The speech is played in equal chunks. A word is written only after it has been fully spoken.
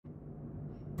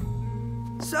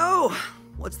So,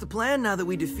 what's the plan now that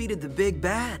we defeated the big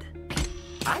bad?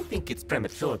 I think it's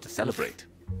premature to celebrate.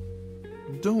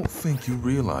 Don't think you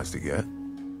realized it yet.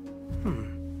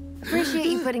 Appreciate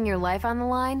you putting your life on the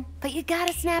line, but you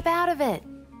gotta snap out of it.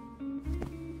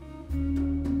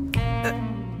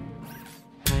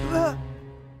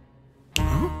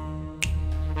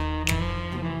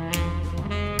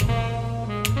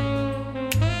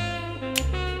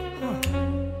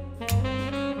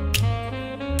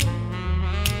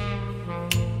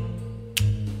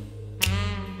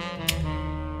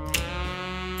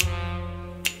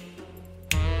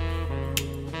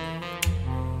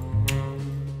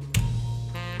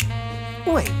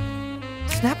 Wait,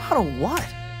 snap out of what?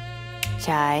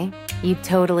 Chai, you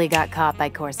totally got caught by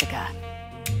Korsica.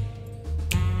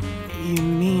 You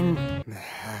mean...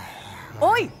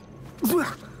 Oi!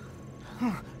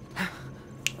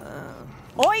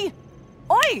 Oi!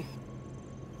 Oi!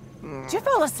 Did you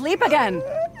fall asleep again?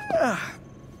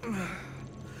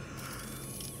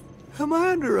 Am I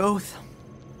under oath?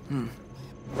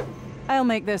 I'll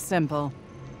make this simple.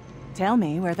 Tell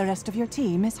me where the rest of your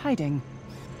team is hiding.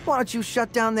 Why don't you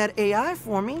shut down that AI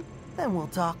for me? Then we'll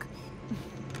talk.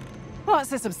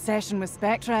 What's this obsession with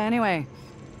Spectra, anyway?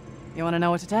 You want to know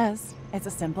what it is? It's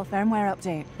a simple firmware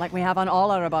update, like we have on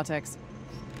all our robotics.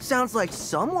 Sounds like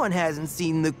someone hasn't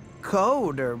seen the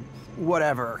code or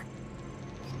whatever.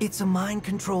 It's a mind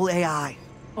control AI.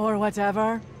 Or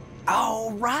whatever.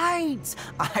 Oh, right!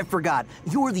 I forgot.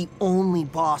 You're the only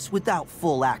boss without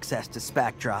full access to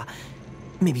Spectra.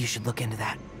 Maybe you should look into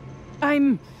that.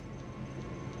 I'm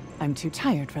too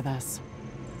tired for this.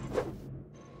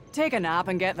 Take a nap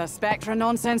and get the Spectra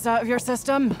nonsense out of your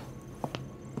system.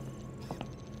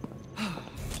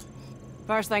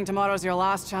 First thing tomorrow's your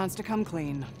last chance to come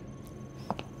clean.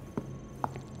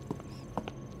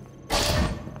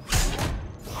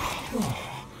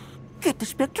 Get the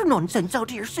Spectra nonsense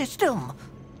out of your system.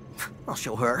 I'll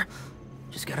show her.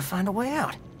 Just gotta find a way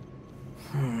out.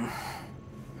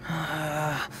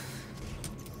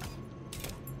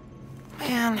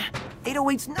 Man,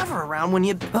 808's never around when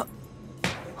you... Huh?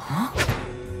 Huh?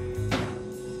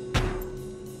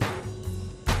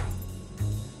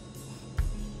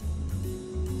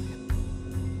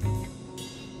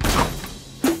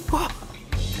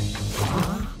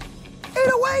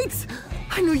 808!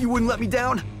 I knew you wouldn't let me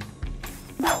down.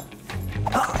 All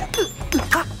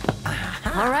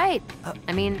right.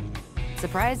 I mean,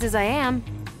 surprised as I am,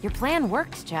 your plan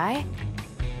worked, Chai.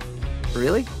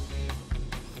 Really?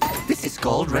 This is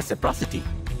called reciprocity.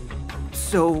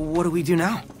 So, what do we do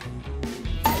now?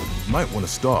 Might want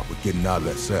to start with getting out of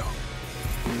that cell.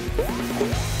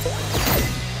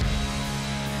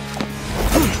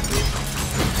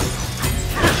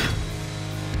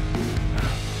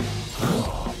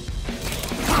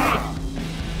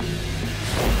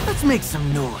 Let's make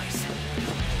some noise.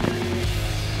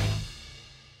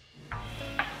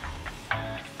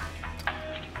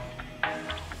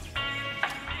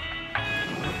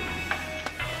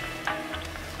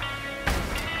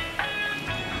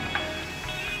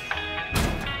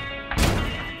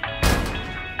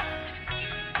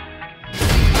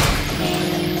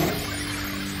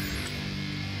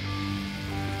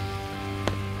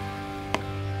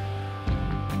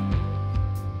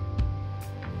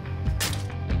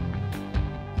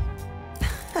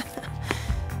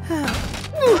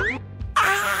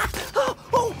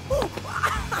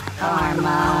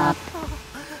 Karma.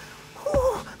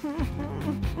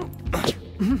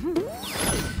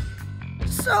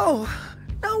 So,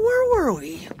 now where were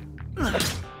we?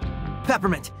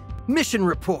 Peppermint, mission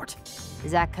report.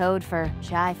 Is that code for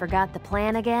Chai forgot the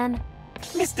plan again?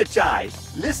 Mr. Chai,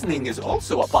 listening is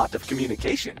also a part of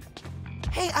communication.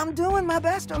 Hey, I'm doing my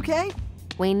best, okay?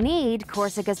 We need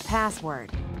Korsica's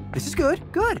password. This is good,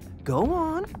 good. Go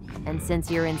on. And since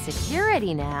you're in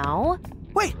security now...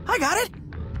 Wait, I got it!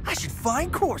 I should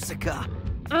find Korsica.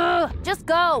 Ugh, just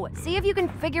go. See if you can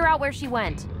figure out where she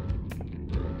went.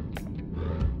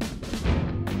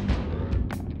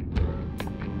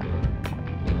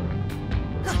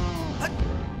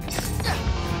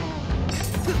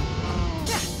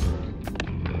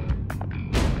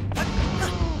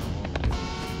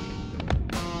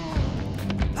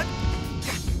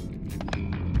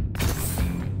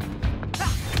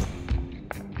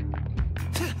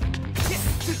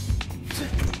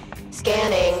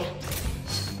 Scanning.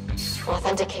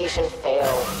 Authentication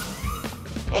failed.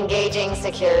 Engaging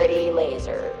security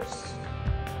lasers.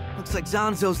 Looks like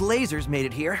Zanzo's lasers made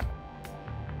it here.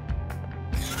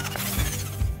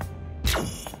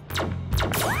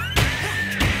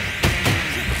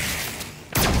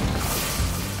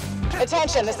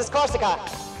 Attention, this is Korsica.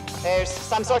 There's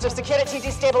some sort of security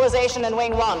destabilization in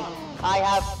Wing 1. I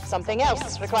have something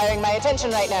else requiring my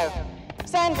attention right now.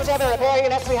 Send whatever repair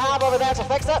units we have over there to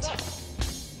fix it.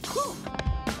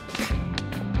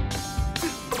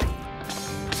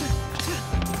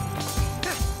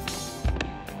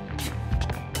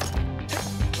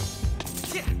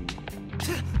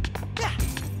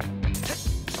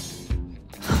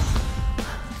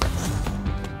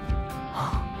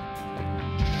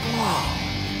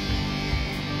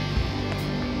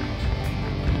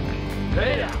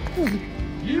 Hey,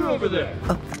 you over there.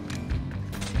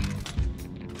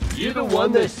 You the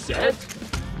one they sent?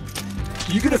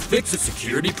 You gonna fix the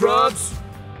security probes?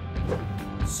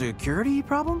 Security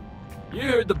problem? You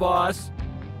heard the boss.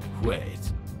 Wait,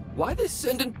 why they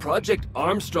sending Project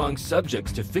Armstrong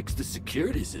subjects to fix the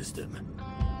security system?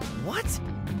 What?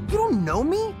 You don't know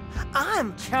me?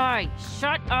 Chai,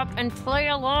 shut up and play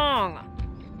along.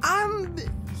 I'm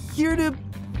here to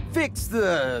fix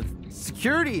the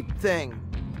security thing.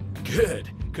 Good,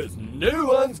 cause no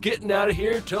one's getting out of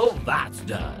here till that's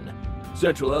done.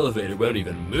 Central elevator won't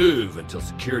even move until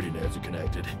security nodes are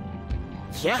connected.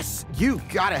 Yes, you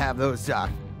gotta have those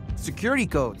security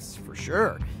codes for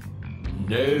sure.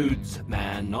 Nodes,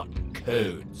 man, not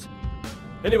codes.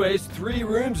 Anyways, 3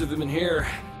 rooms of them in here.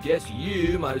 Guess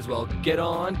you might as well get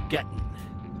on getting.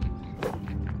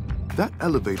 That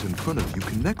elevator in front of you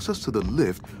connects us to the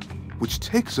lift, which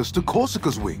takes us to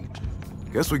Korsica's wing.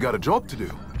 Guess we got a job to do.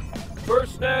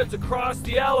 First node's across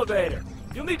the elevator.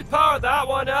 You'll need to power that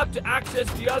one up to access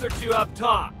the other 2 up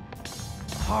top.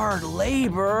 Hard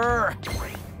labor.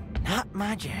 Not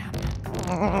my jam.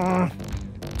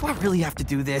 Do I really have to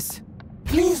do this?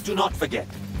 Please do not forget,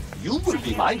 you will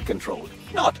be mind-controlled,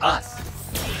 not us.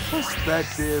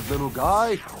 Perspective, little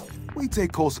guy. We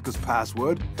take Korsica's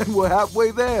password, and we're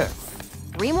halfway there.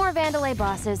 3 more Vandalay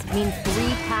bosses means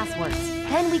 3 passwords.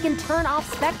 Then we can turn off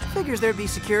Spectre. Figures there'd be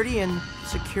security and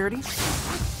security.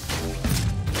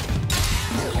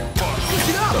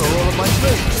 Get out of all of my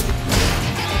face.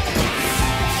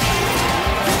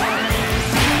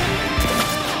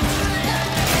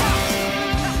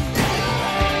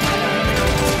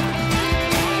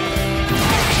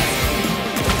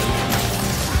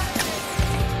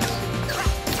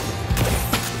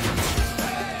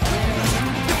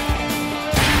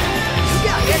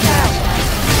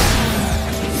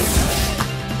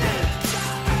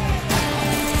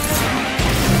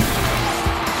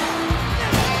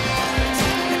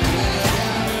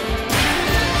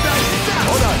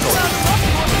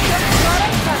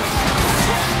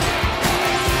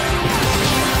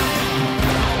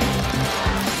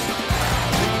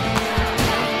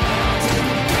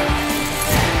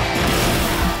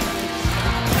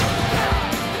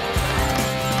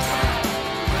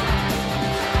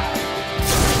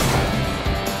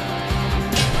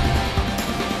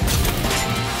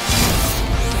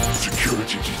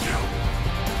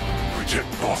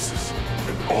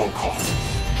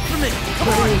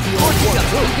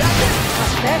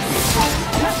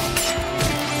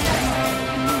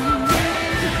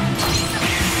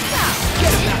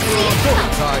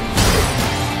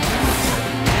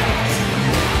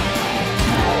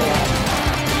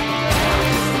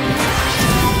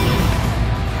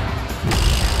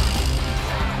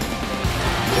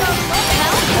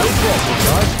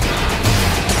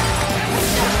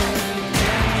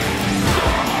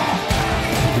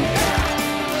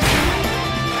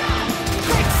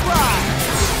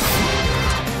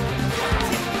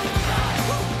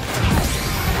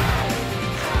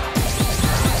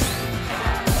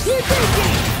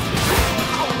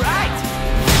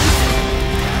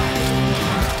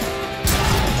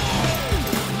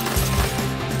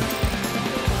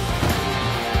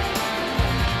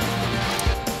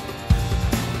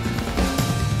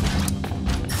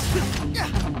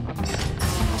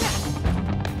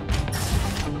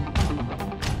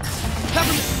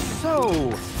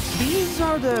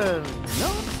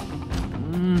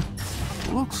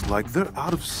 Looks like they're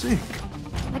out of sync.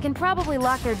 I can probably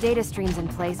lock their data streams in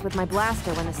place with my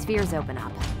blaster when the spheres open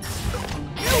up.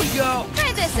 Here we go!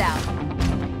 Try this out!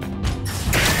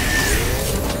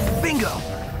 Bingo!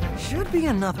 Should be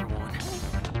another one.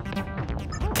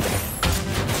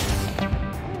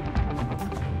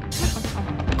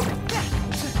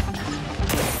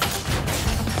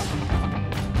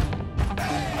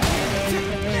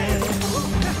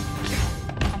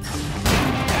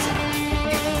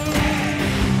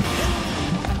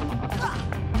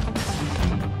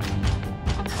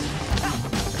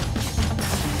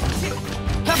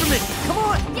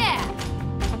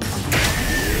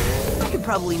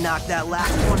 Probably knock that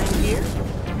last one in here.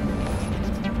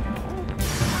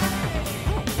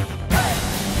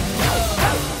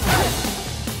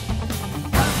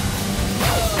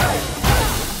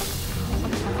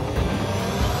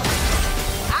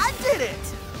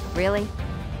 Really?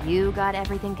 You got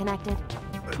everything connected?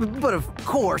 But of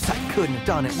course I couldn't have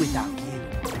done it without you.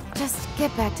 Just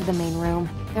get back to the main room.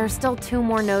 There are still 2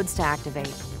 more nodes to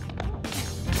activate.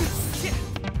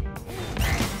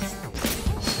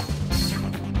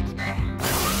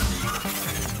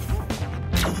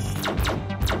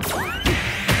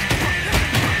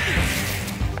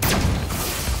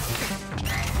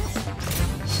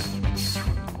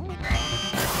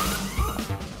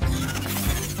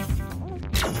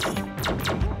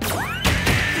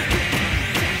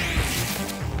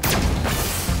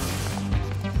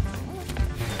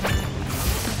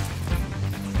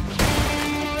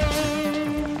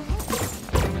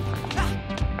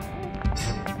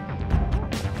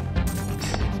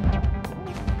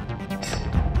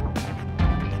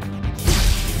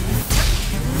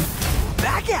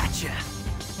 Back at ya!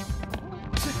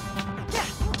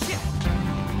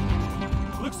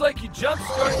 Looks like you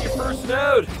jump-started your first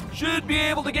node. Should be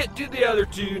able to get to the other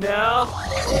 2 now.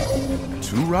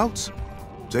 2 routes?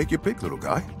 Take your pick, little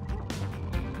guy.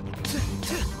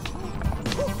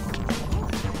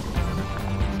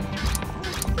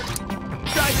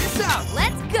 Try this out!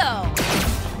 Let's go!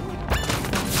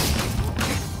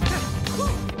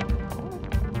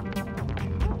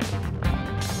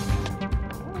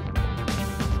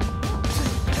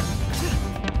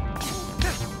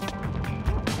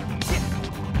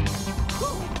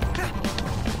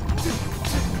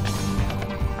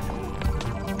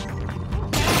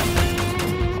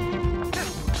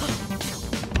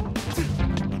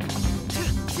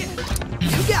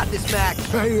 You got this, Mac!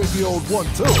 Hey, here's the old one,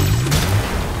 too.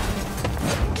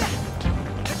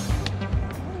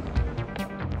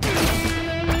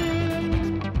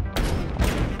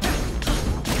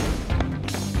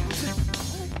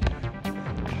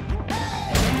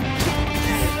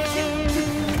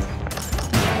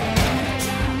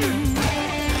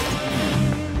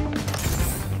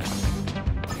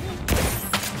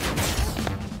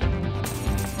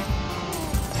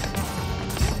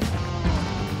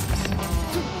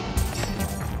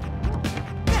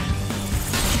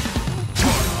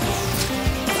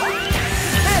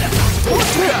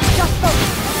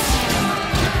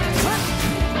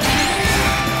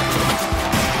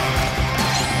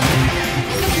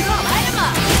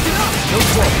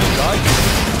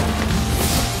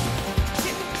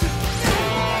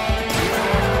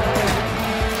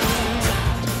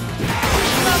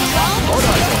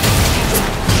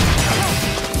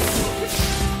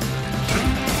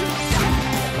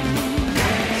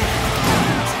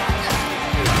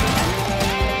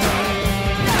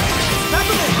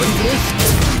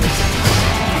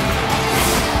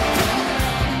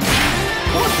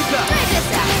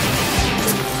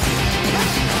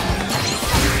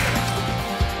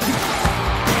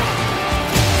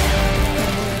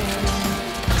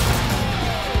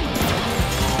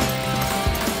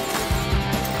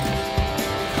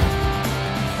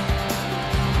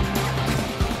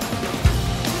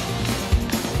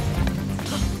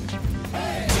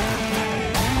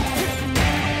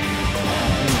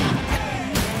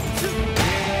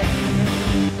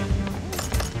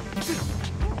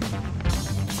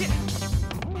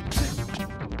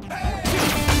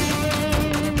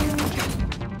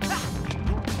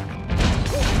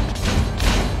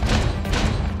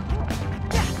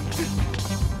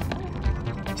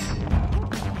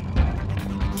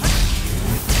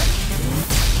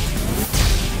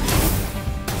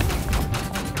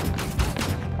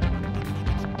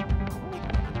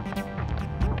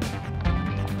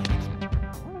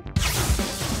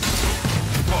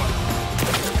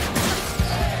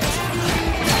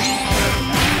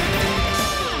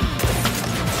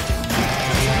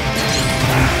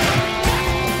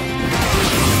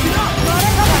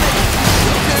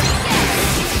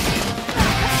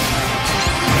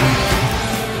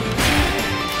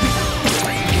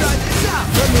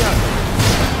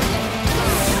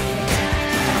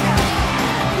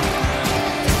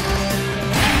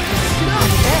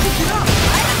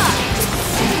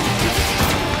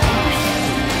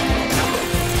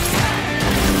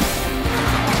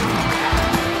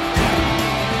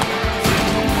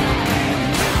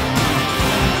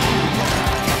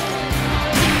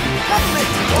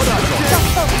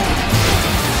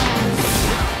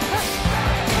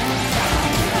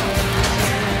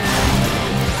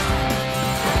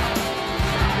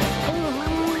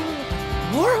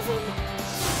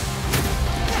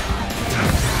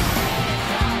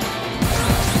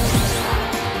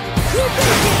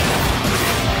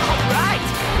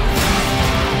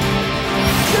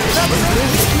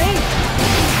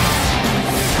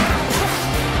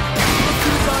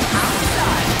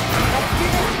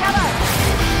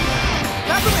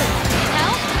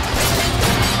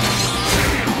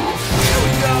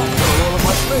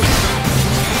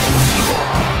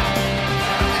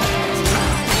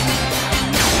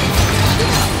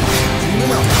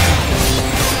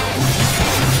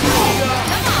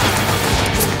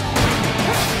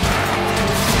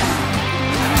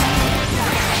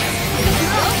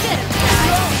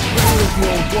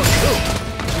 with one too.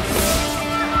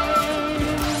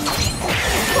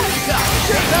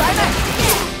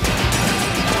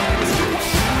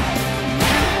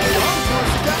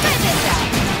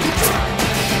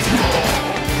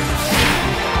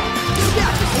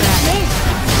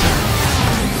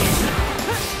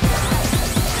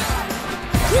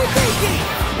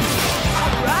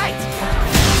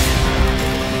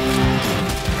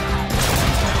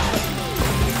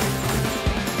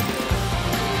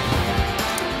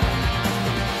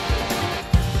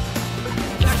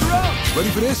 Ready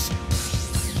for this?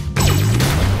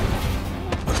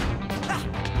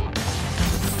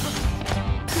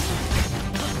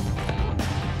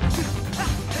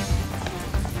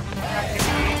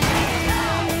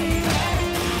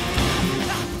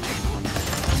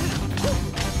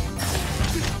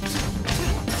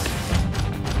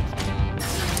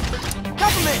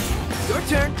 Compliment! Your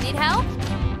turn. Need help?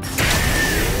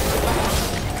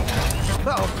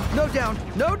 Uh-oh, no down,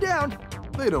 no down.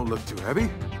 They don't look too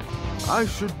heavy. I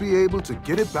should be able to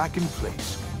get it back in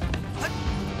place.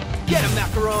 Get him,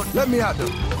 Macaron. Let me out, though.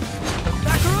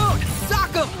 Macaron,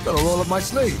 sock him. Gotta roll up my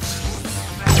sleeves.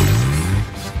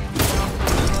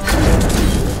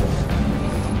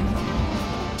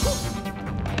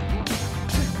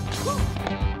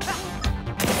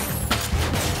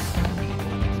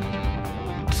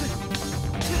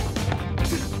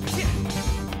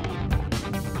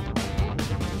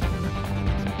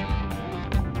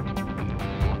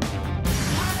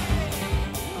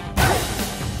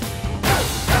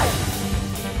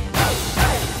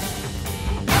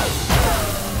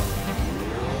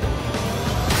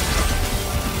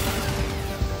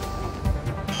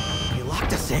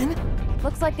 In?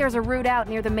 Looks like there's a route out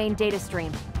near the main data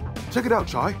stream. Check it out,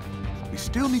 Chai. We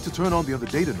still need to turn on the other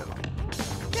data node.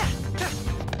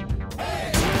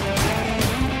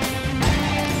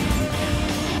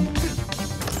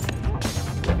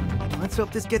 Let's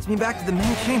hope this gets me back to the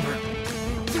main chamber.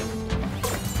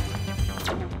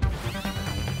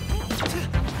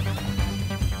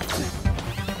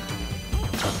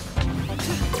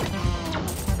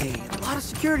 A lot of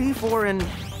security for an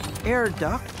air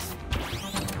duct.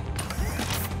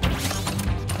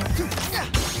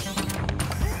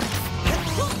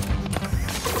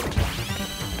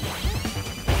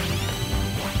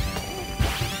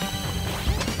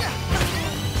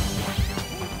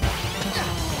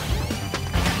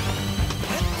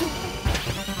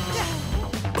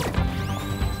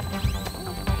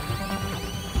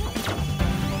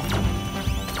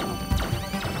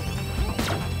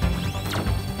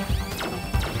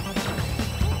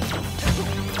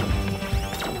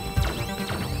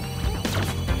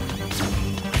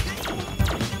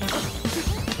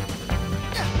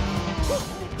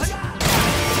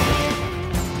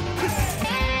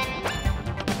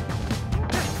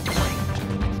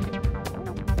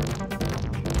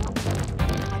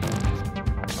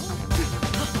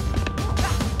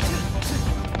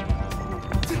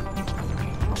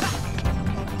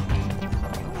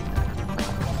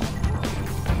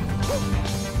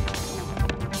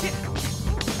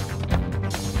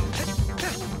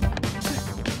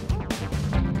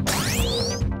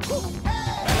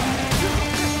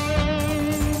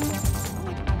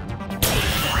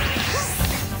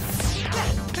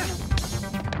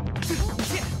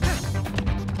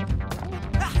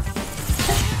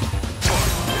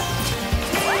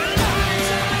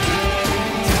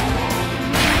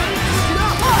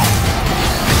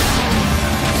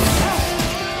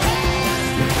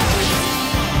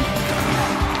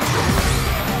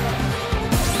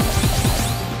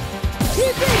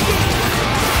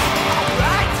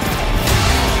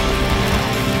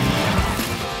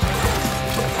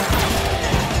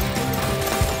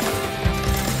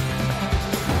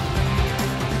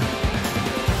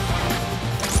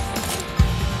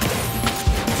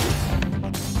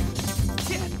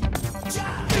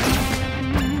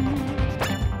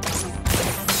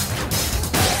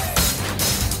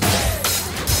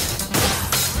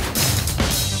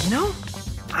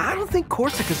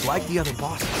 Korsica's like the other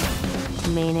bosses.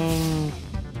 Meaning?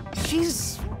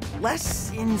 She's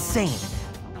less insane.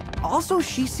 Also,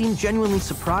 she seemed genuinely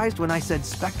surprised when I said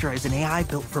Spectra is an AI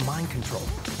built for mind control.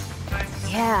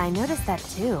 Yeah, I noticed that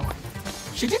too.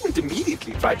 She didn't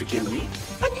immediately try to kill me.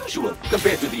 Unusual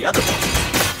compared to the other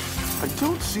ones. I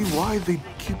don't see why they'd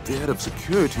keep the head of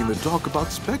security in the dark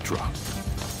about Spectra.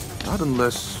 Not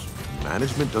unless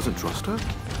management doesn't trust her.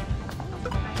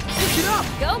 Push it up!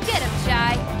 Go get him,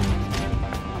 Shy!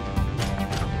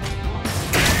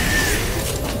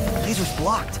 Laser's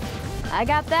blocked. I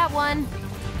got that one.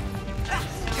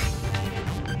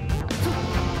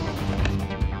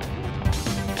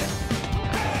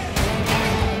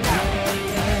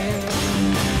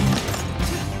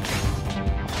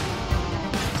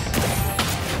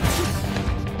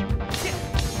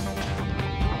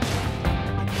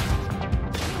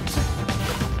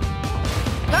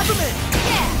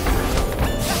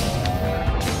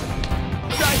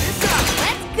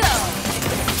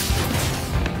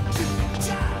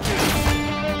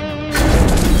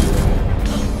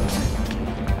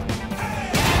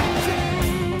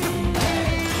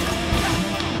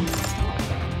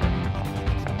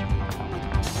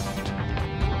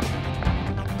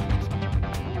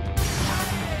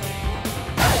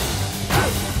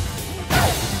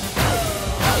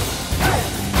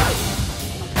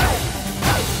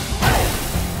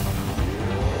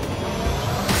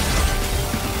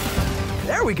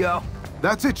 There we go.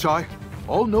 That's it, Chai.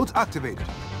 All nodes activated.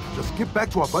 Just get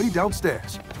back to our buddy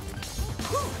downstairs.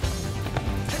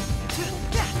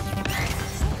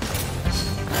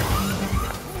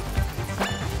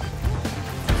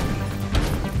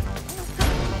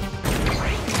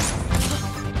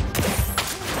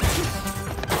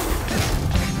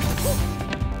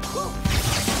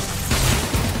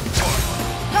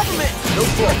 No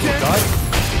problem, guys.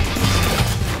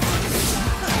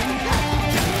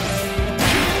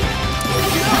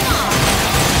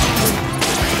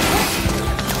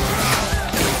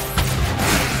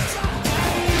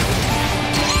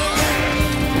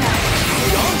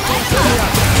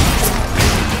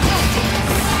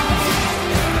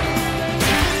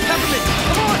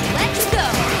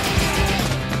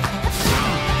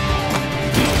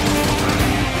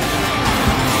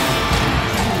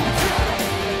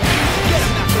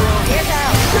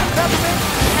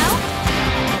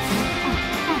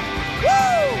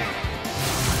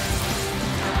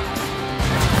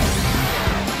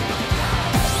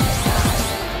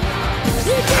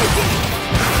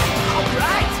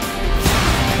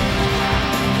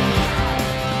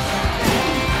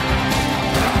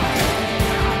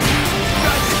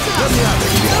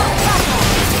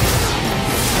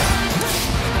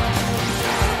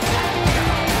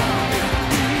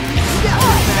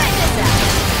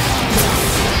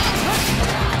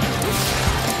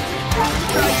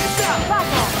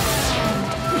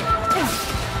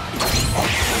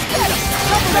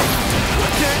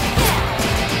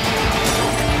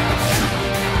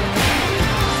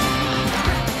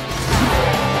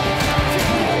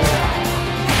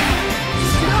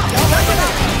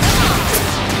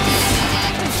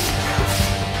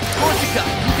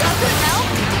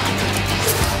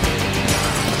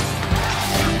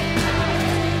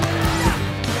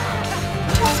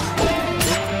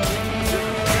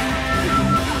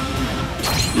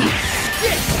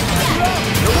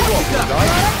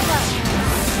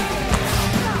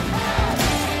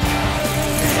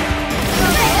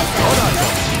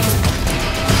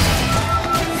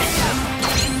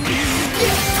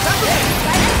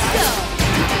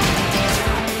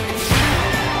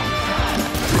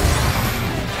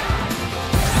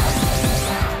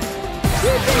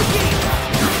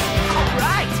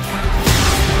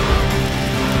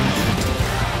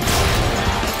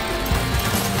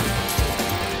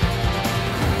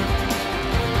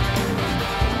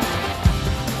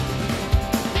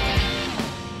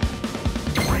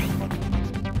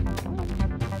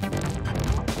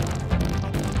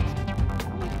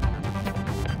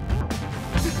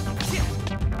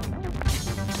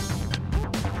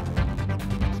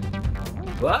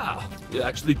 Wow, you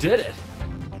actually did it.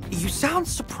 You sound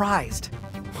surprised.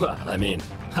 Well, I mean,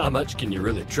 how much can you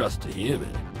really trust a human?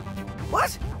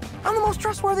 What? I'm the most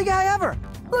trustworthy guy ever.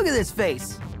 Look at this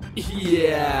face.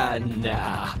 Yeah,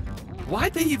 nah.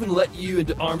 Why'd they even let you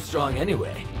into Armstrong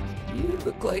anyway? You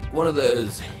look like one of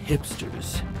those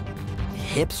hipsters.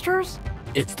 Hipsters?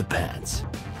 It's the pants.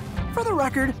 For the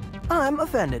record, I'm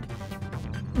offended.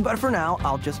 But for now,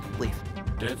 I'll just leave.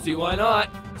 Don't see why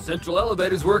not. Central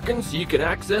elevator's working so you can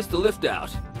access the lift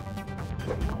out.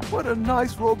 What a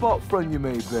nice robot friend you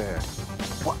made there.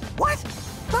 What?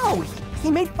 No,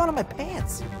 he made fun of my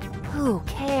pants. Who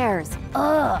cares?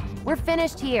 Ugh. We're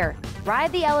finished here.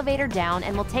 Ride the elevator down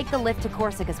and we'll take the lift to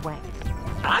Corsica's wing.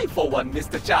 I, for one,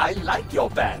 Mr. Chai, like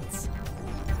your pants.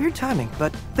 Weird timing,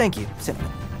 but thank you,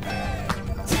 Cinnamon.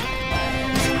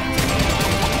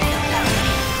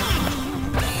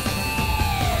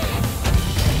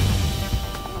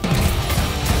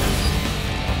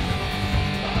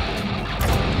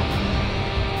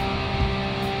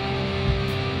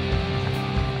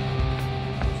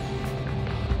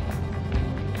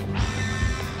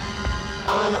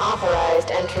 Unauthorized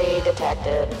entry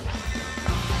detected.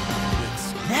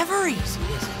 It's never easy,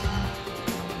 is it?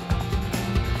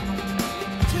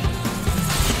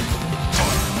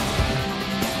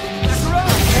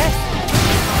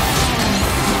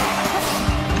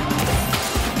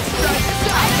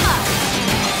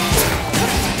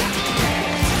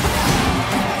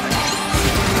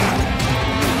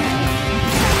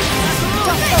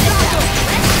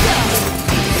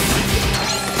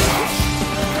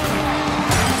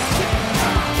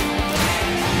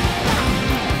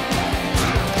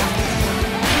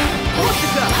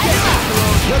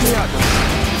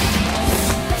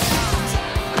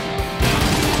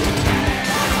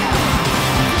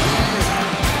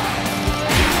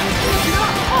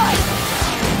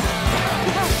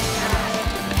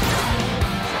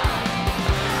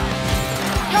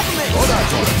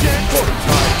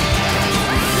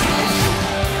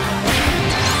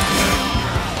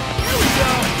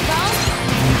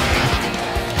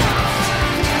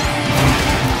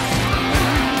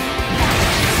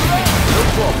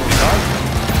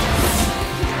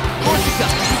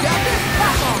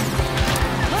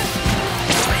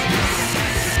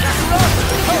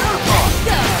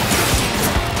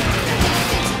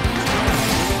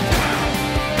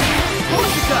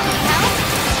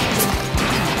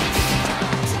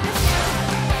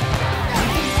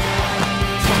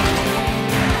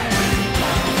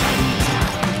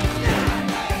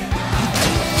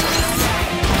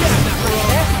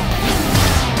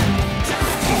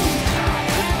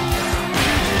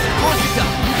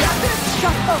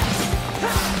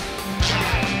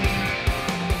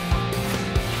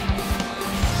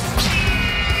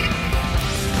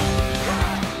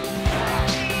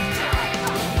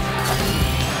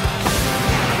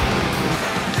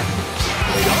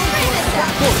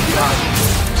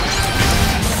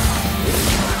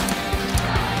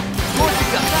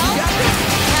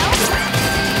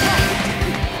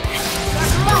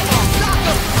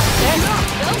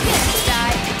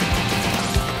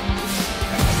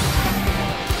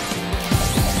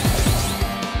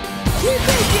 Alright!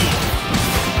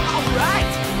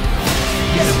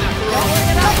 Get him, Rolling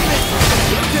it up!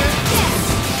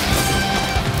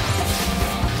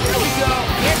 Here we go!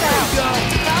 Here we go!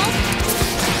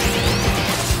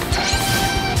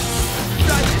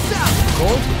 Try this out!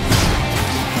 Gold?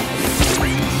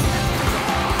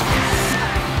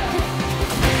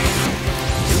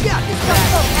 You got this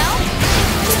back!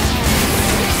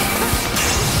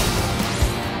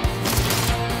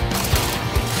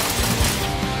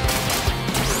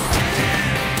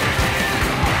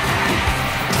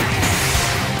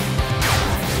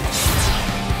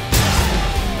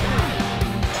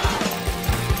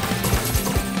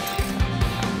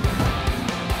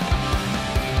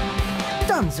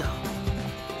 Dunzo.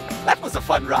 That was a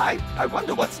fun ride. I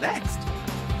wonder what's next.